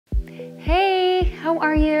how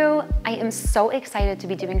are you? I am so excited to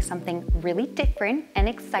be doing something really different and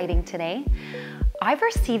exciting today. I've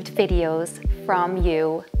received videos from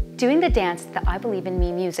you doing the Dance the I Believe in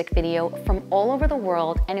Me music video from all over the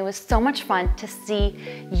world, and it was so much fun to see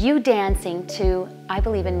you dancing to I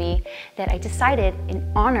Believe in Me that I decided, in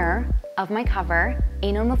honor of my cover,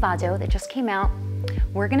 Ein Od Milvado, that just came out,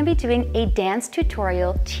 we're gonna be doing a dance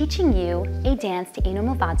tutorial teaching you a dance to Ein Od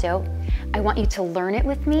Milvado. I want you to learn it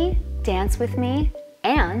with me, dance with me,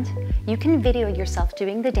 and you can video yourself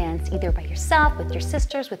doing the dance either by yourself, with your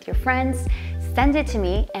sisters, with your friends. Send it to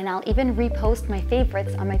me and I'll even repost my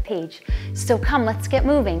favorites on my page. So come, let's get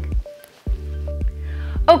moving.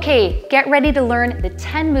 Okay, get ready to learn the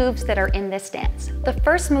 10 moves that are in this dance. The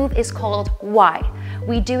first move is called Y.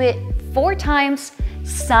 We do it 4 times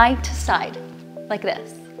side to side, like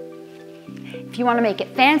this. If you want to make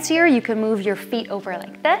it fancier, you can move your feet over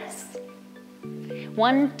like this.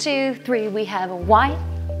 1, 2, 3, we have a Y,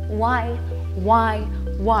 Y, Y,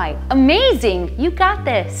 Y. Amazing, you got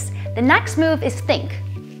this. The next move is think.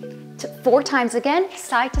 4 times again,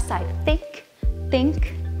 side to side. Think,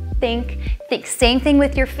 think, think, think. Same thing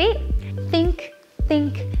with your feet. Think,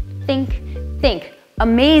 think, think, think.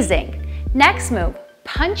 Amazing. Next move,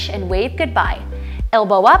 punch and wave goodbye.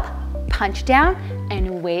 Elbow up, punch down,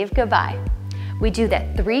 and wave goodbye. We do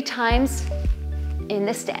that 3 times in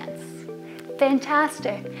this dance.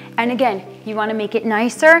 Fantastic. And again, you want to make it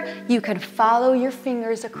nicer, you can follow your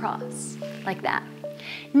fingers across like that.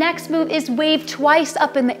 Next move is wave twice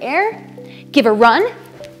up in the air, give a run,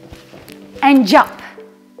 and jump.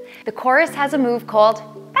 The chorus has a move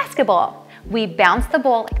called basketball. We bounce the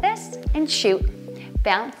ball like this and shoot,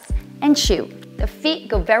 bounce and shoot. The feet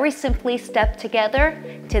go very simply, step together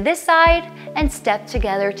to this side and step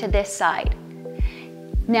together to this side.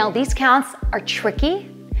 Now these counts are tricky,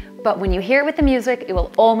 but when you hear it with the music, it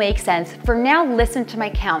will all make sense. For now, listen to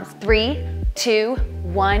my counts. 3, 2,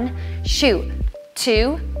 1, shoot.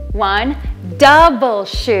 2, 1, double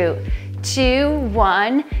shoot. 2,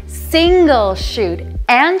 1, single shoot.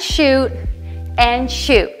 And shoot, and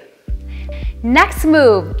shoot. Next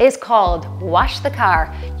move is called wash the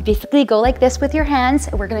car. You basically go like this with your hands,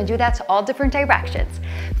 and we're gonna do that to all different directions.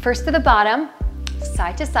 First to the bottom,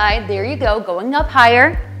 side to side, there you go, going up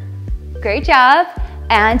higher. Great job.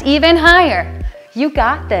 And even higher. You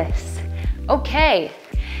got this. Okay,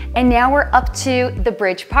 and now we're up to the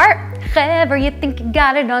bridge part. Clever, you think you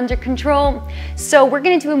got it under control. So we're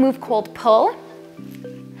gonna do a move called pull.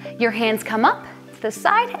 Your hands come up to the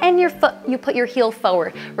side and your foot, you put your heel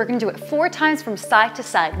forward. We're gonna do it 4 times from side to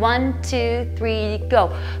side. 1, 2, 3,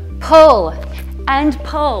 go. Pull and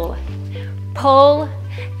pull, pull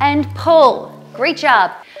and pull. Great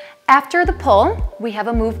job. After the pull, we have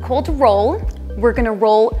a move called roll. We're gonna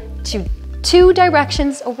roll to 2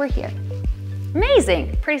 directions over here.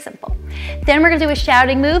 Amazing, pretty simple. Then we're gonna do a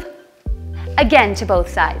shouting move, again to both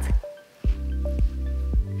sides.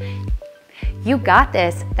 You got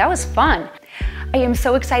this, that was fun. I am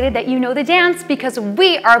so excited that you know the dance because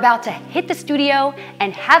we are about to hit the studio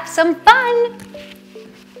and have some fun.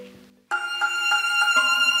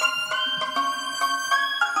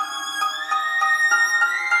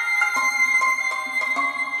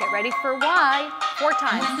 Ready for Y, 4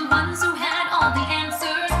 times. When the ones who had all the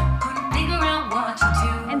answers couldn't figure out what to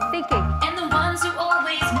do. And thinking. And the ones who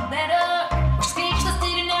always knew better were speechless,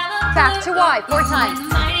 they never back to Y, 4 times.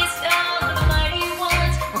 And the mighty stars and the mighty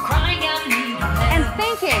ones were crying out in need of help. And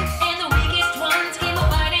thinking. And the weakest ones came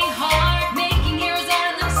fighting hard, making heroes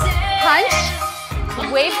out of themselves. Punch.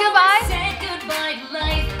 Wave goodbye. Said goodbye to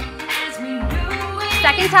life as we knew it.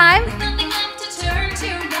 Second time. With nothing left to turn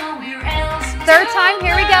to, nowhere else. 3rd time,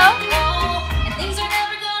 here we go.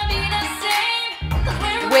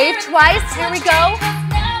 Wave twice, here we go.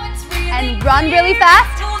 And run really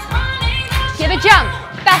fast. Give a jump.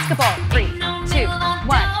 Basketball. 3, 2,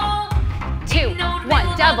 1. 2,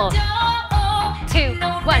 1, double. 2,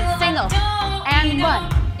 1, single. And 1.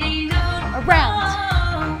 Around.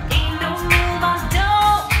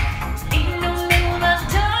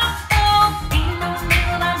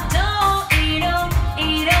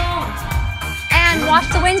 And wash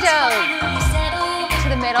the window. To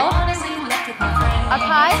the middle. Up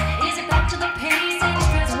high.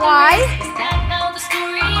 Y.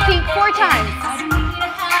 Feet 4 times.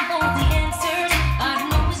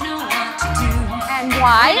 And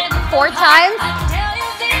Y. 4 times.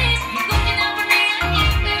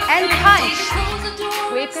 And punch.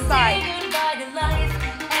 Wave goodbye.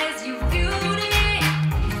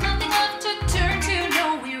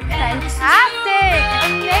 Fantastic!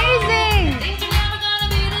 Amazing!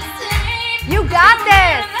 You got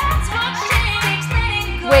this!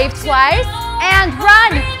 Wave twice. And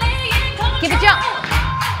run. Give a jump.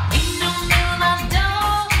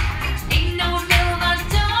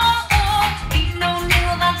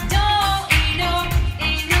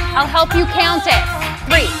 I'll help you count it.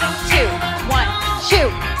 3, 2, 1,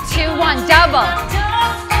 shoot. 2, 1, double.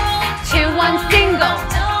 2, 1, single.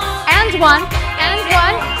 And 1, and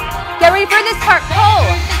 1. Get ready for this part. Pull.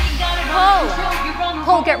 Pull.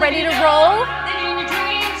 Pull, get ready to roll.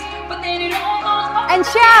 And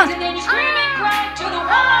shout.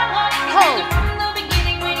 Pull.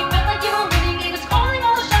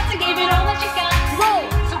 Roll.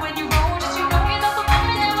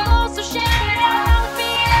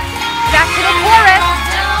 Back to the chorus.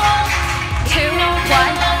 2,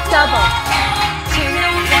 1, double. 2,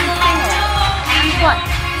 1, single. And 1.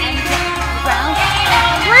 And 1. Round.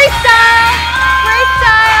 Freestyle.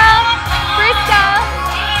 Freestyle. Freestyle.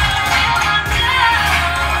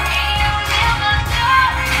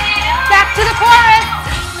 Back to the chorus.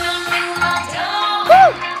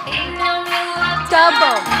 Woo.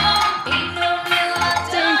 Double.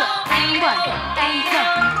 Single. And 1. And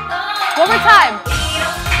 1. One more time.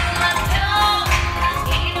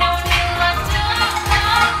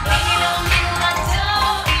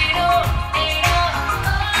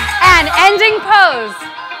 And ending pose.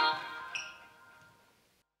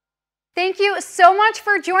 Thank you so much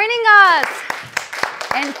for joining us.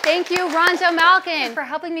 And thank you, Rhonda, Malkin, for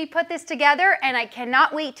helping me put this together. And I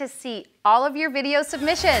cannot wait to see all of your video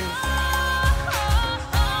submissions.